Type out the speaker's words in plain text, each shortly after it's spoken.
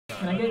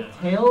Can I get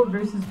Tail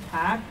versus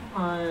Pack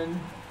on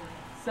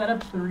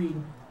setup 3?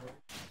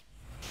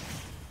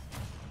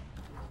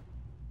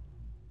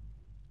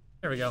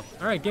 There we go.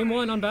 All right, game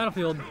 1 on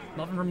Battlefield.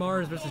 Muffin from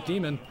Mars versus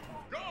Demon.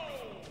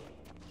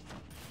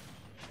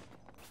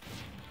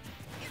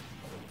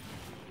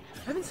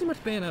 I haven't seen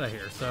much Bayonetta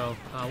here, so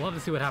we'll have to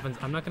see what happens.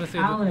 I'm not going to say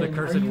the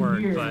cursed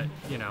word, here? but,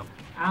 you know.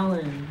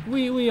 Alan.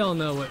 We all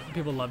know what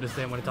people love to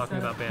say when talking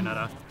about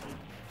Bayonetta.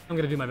 I'm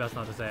going to do my best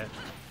not to say it.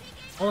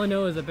 All I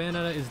know is that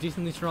Bayonetta is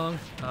decently strong.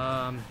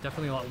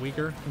 Definitely a lot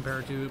weaker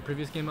compared to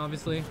previous game,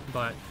 obviously.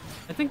 But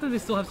I think that they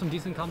still have some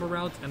decent combo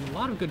routes and a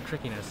lot of good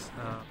trickiness.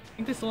 I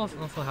think they still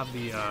also have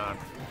the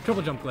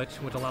triple jump glitch,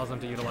 which allows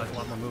them to utilize a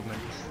lot more movement.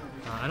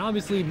 And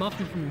obviously,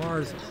 Muffin from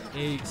Mars,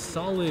 a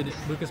solid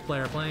Lucas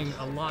player, playing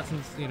a lot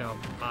since, you know,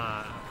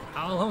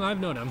 how long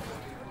I've known him.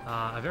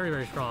 A very,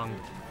 very strong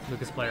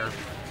Lucas player.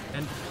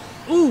 And,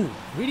 ooh,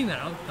 reading that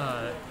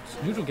out,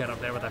 neutral get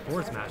up there with that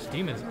forward smash.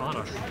 Demon's on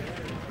a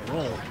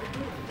roll.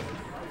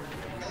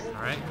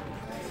 Alright,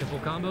 simple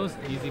combos,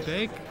 easy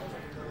fake.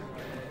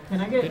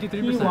 Can I get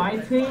PY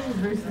Ting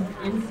versus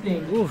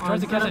Instinct? Ooh, tries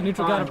to catch that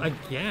neutral get up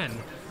again.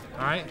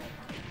 Alright.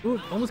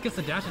 Ooh, almost gets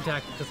the dash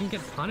attack, doesn't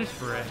get punished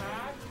for it.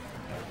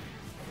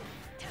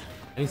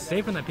 And he's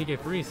safe from that PK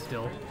freeze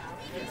still.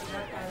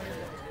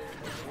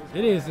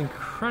 It is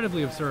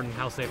incredibly absurd in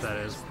how safe that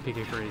is,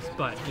 PK freeze,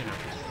 but, you know.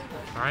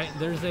 Alright,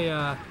 there's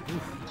a,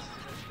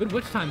 good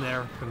witch time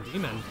there from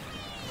Demon.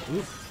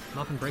 Oof,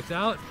 Muffin breaks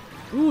out.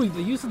 Ooh,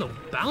 the use of the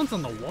bounce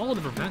on the wall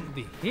to prevent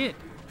the hit.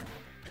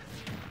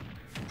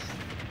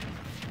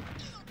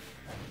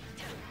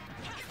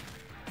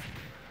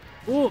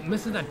 Ooh,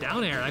 misses that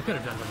down air. I could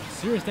have done some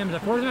serious damage.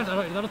 That forward smash,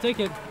 that'll take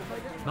it.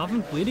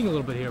 Muffin bleeding a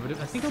little bit here, but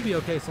I think he'll be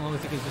okay so long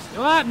as he can just...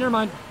 Ah, never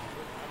mind.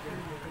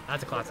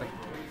 That's a classic.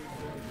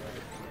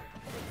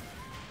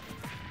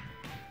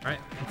 Alright,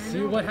 let's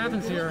see what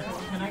happens here.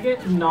 Can I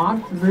get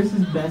Knocked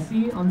versus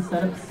Bessie on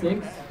setup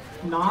 6?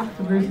 Knocked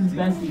versus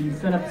Bessie,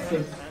 setup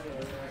 6.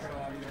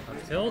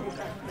 Let's tilt.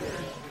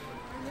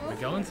 Are we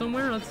going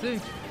somewhere? Let's see.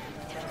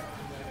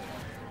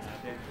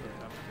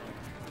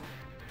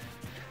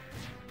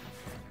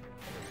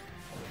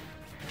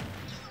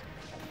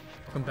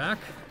 Welcome back.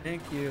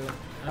 Thank you.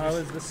 How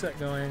is this set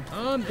going?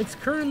 It's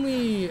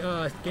currently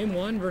game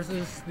 1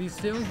 versus these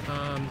two.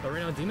 But right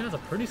now Demon has a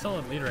pretty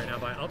solid lead right now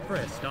by up for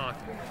a stock.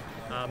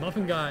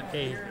 Muffin got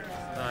a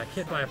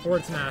hit by a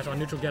forward smash on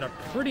neutral get up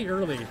pretty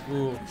early.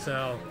 Ooh.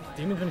 So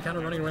Demon's been kind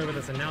of running away with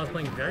this and now is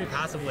playing very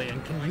passively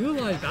and can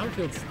utilize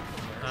Battlefield's,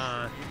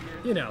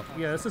 you know.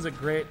 Yeah, this is a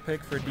great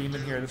pick for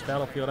Demon here, this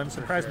Battlefield. I'm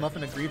surprised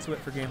Muffin agreed to it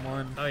for game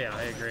 1. Oh yeah,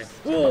 I agree.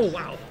 Oh,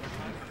 wow.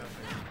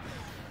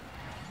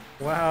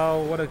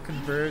 Wow, what a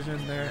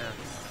conversion there. Yeah.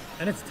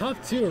 And it's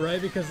tough too,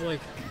 right? Because like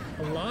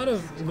a lot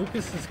of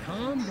Lucas's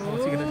combos.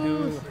 What's he gonna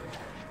do?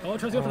 Oh, it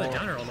tries to go for that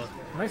downer almost.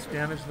 Nice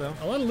damage though.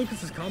 A lot of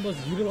Lucas's combos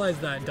utilize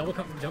that double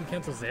jump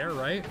cancels there,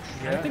 right?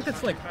 Yeah. And I think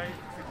that's like,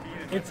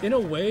 it's in a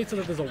way so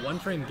that there's a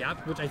 1-frame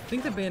gap, which I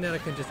think that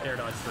Bayonetta can just air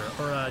dodge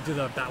through, or do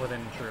the bat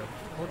within through.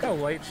 Look how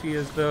light she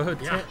is though,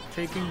 yeah.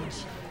 Taking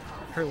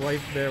her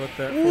life there with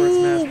that forward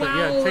smash. But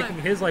yeah,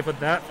 taking his life with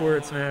that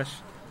forward smash.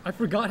 I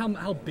forgot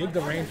how big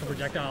the range for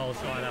projectiles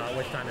on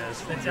Witch Time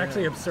is. It's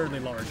actually absurdly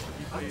large.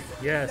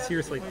 Yeah,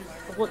 seriously.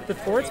 Look, the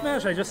forward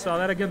smash, I just saw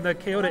that again. The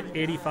KO'd at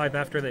 85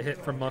 after the hit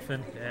from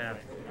Muffin. Yeah,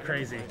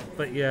 crazy.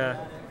 But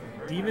yeah,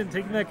 Demon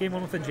taking that game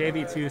 1 with a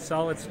JV2.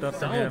 Solid stuff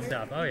from him.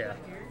 Solid stuff, oh yeah.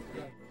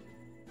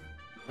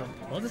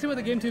 Well, let's see what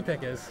the game 2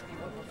 pick is.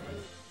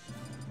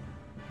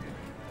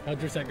 How'd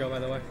your set go, by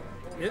the way?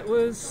 It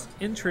was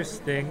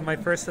interesting. My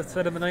first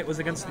set of the night was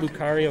against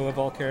Lucario, of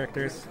all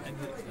characters.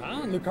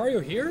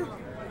 Lucario here?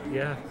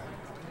 Yeah.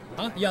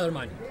 Huh? Yeah, they're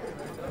mine.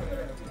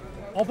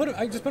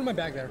 I just put it in my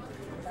bag there.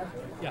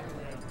 Yeah.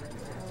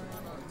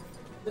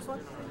 This one?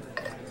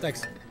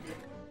 Thanks.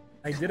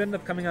 I did end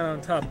up coming out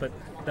on top, but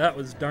that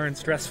was darn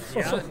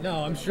stressful. Yeah,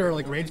 no, I'm sure,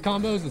 like, rage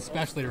combos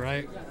especially,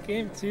 right?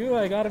 Game 2,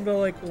 I got him to,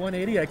 like,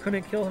 180. I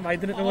couldn't kill him. I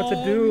didn't know what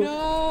to do.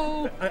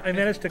 No! I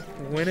managed to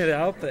win it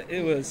out, but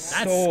it was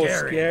so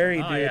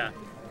scary, dude. Yeah.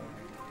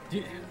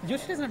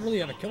 Yoshi doesn't really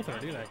have a kill throw,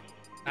 do they?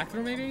 Back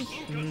throw, maybe?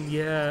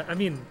 Yeah, I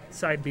mean,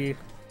 side B.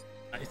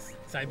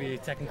 Side B,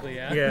 technically,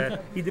 yeah. Yeah,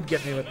 he did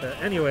get me with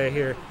that. Anyway,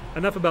 here,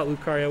 enough about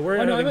Lucario. We're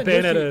having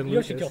Bayonetta and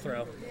Yoshi Lucas. kill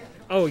throw.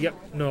 Oh, yep.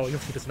 No,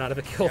 Yoshi does not have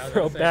a kill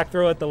throw. Back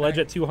throw at the ledge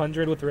at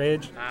 200 with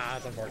rage. Ah,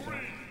 that's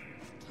unfortunate.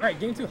 All right,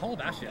 game 2, Hall of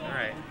Bastion. All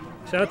right.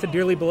 Shout out to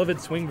dearly beloved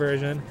swing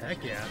version.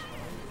 Heck yeah.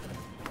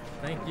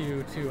 Thank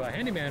you to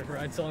Handyman for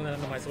installing that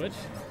onto my Switch.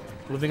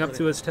 Living up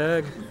to his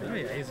tag. Oh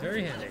yeah, he's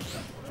very handy.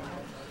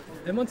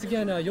 And once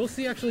again, you'll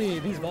see actually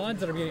these VODs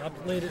that are being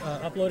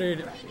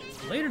uploaded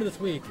later this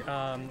week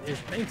is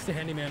thanks to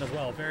Handyman as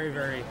well. Very,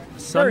 very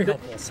helpful.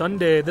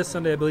 This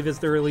Sunday, I believe, is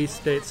the release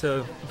date,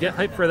 so get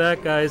hyped for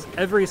that, guys.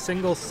 Every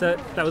single set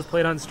that was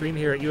played on stream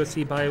here at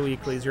USC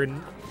Biweeklies, you're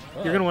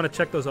going to want to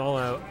check those all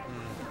out.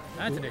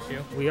 That's an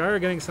issue. We are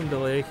getting some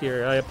delay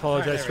here. I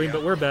apologize, stream,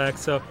 but we're back.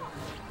 So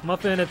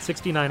Muffin at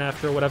 69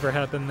 after whatever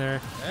happened there.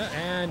 Yeah,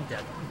 and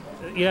dead.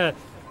 Yeah.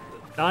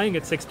 dying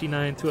at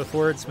 69 to a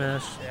forward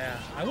smash. Yeah,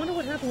 I wonder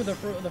what happened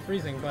with the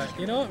freezing, but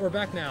you know what? We're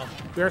back now.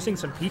 We are seeing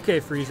some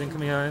PK freezing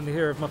coming out in the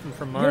here of Muffin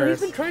from Mars. You know,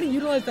 he's been trying to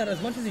utilize that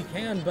as much as he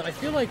can, but I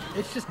feel like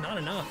it's just not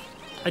enough.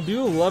 I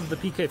do love the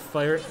PK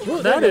fire.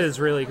 Ooh, that is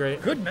really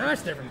great. Good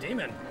match there from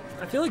Demon.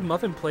 I feel like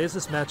Muffin plays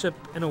this matchup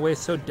in a way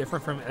so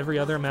different from every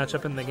other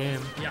matchup in the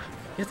game. Yeah,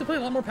 he has to play a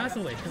lot more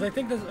passively, because I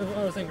think that's what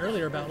I was saying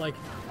earlier about, like,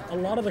 a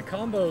lot of the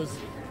combos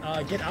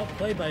get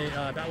outplayed by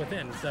Bat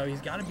Within, so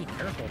he's got to be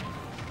careful.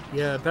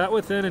 Yeah, Bat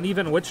Within and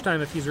even Witch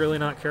Time if he's really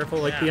not careful,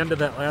 like the end of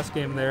that last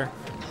game there.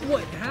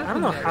 What happened I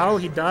don't know there? how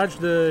he dodged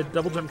the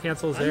double jump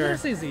cancels I'm there. going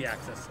to say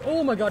Z-axis.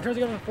 Oh my god, tries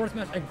to get on a fourth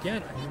match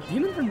again.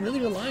 Demon's been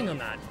really relying on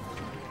that.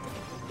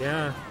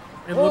 Yeah.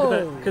 And look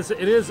at that, because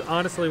it is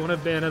honestly one of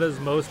Bayonetta's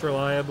most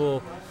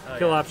reliable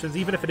kill options,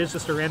 even if it is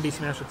just a Randy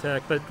smash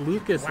attack. But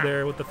Lucas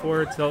there with the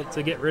forward tilt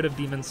to get rid of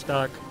Demon's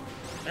stock.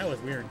 That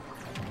was weird.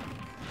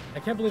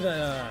 I can't believe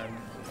that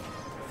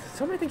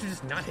so many things are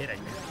just not hitting.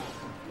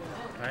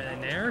 Alright,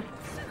 and there.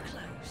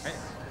 Right.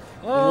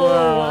 Oh,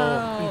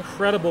 wow.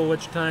 Incredible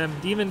Witch Time.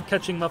 Demon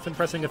catching Muffin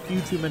pressing a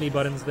few too many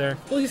buttons there.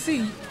 Well, you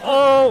see.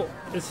 Oh!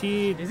 Is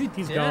he?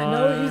 He's dead? gone.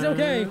 No, he's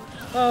okay.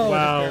 Oh,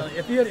 wow.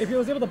 If he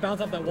was able to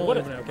bounce off that wall, it would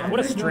have been okay. What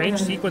a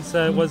strange sequence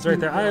that was right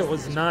there. I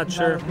was not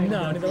sure.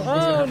 No, neither.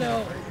 Oh,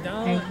 no.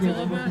 Down to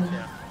the match.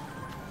 Yeah.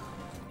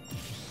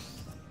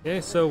 Okay,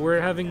 so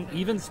we're having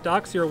even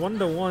stocks here,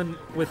 1-1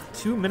 with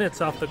 2 minutes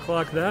off the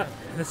clock.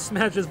 This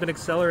match has been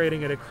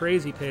accelerating at a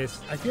crazy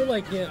pace. I feel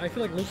like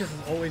Lucas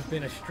has always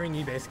been a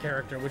stringy-based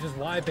character, which is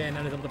why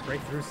Bayonetta is able to break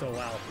through so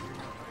well.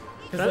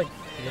 Because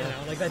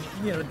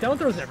down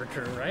throw's never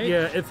true, right?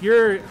 Yeah, if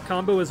your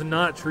combo is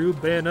not true,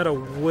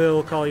 Bayonetta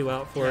will call you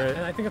out for it.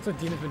 And I think that's what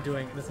Demon's been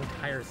doing this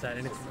entire set,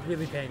 and it's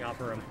really paying off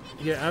for him.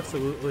 Yeah,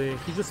 absolutely.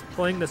 He's just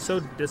playing this so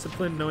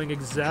disciplined, knowing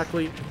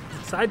exactly,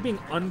 side being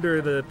under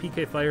the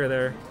PK fire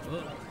there.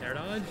 Air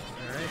dodge,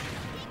 all right.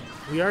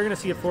 We are going to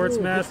see a forward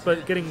smash,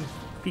 but getting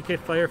PK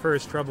fire for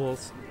his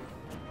troubles.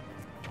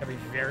 Gotta be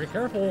very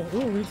careful.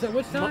 Ooh, reach that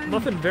Witch Time.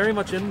 Muffin very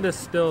much in this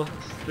still.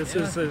 This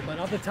is a... But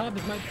off the top,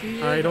 this might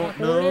be... I don't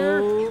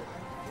know.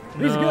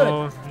 He's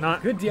good.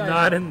 Good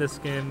Not in this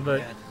game,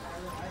 but...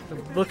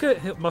 Look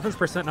at Muffin's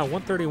percent now,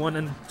 131,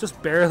 and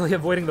just barely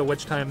avoiding the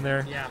Witch Time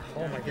there. Yeah,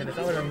 oh my goodness,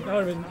 that would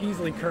have been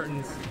easily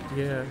curtains.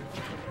 Yeah.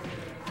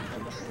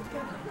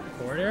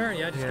 Forward air?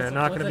 Yeah,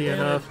 not going to be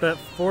enough. That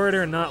forward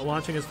air not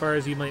launching as far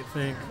as you might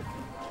think.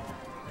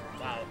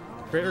 Wow.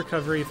 Great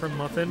recovery from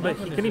Muffin, but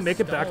can he make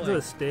it back to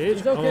the stage?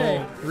 He's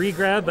okay. Oh,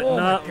 re-grab, but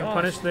not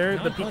punished there.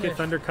 Not the PK punished.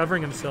 Thunder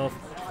covering himself.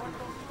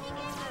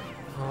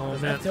 Oh,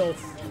 man.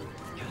 Tilts.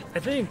 I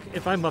think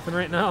if I'm Muffin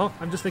right now,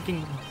 I'm just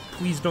thinking,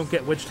 please don't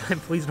get Witch Time.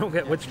 Please don't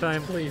get Witch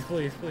Time. Please,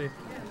 please, please.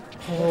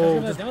 Oh,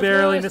 just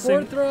barely missing.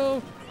 Forward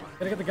throw.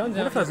 Gotta get the guns out.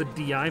 What if that was a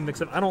DI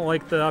mix-up? I don't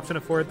like the option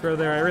of forward throw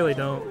there. I really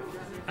don't.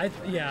 I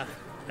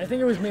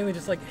think it was mainly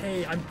just like,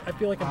 hey, I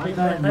feel like I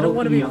don't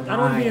want to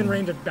be in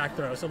range of back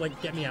throw, so like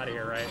get me out of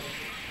here, right?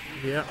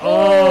 Yeah.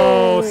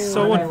 Oh,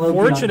 so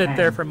unfortunate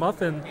there for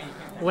Muffin,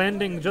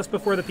 landing just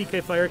before the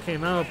PK fire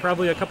came out,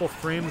 probably a couple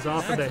frames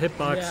off of the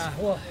hitbox. Yeah,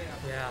 well,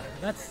 yeah,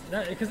 that's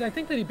because I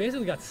think that he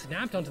basically got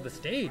snapped onto the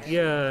stage.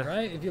 Yeah.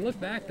 Right. If you look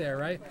back there,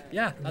 right?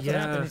 Yeah, that's what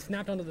happened. He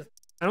snapped onto the.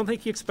 I don't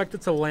think he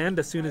expected to land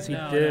as soon as he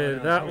did.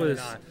 No, that was.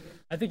 not.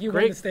 I think you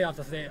wanted to stay off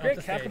the stage. Great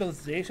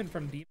capitalization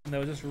from Demon,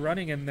 though, just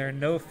running in there,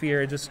 no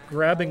fear, just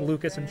grabbing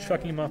Lucas and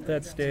chucking him off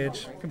that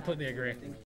stage. Completely agree.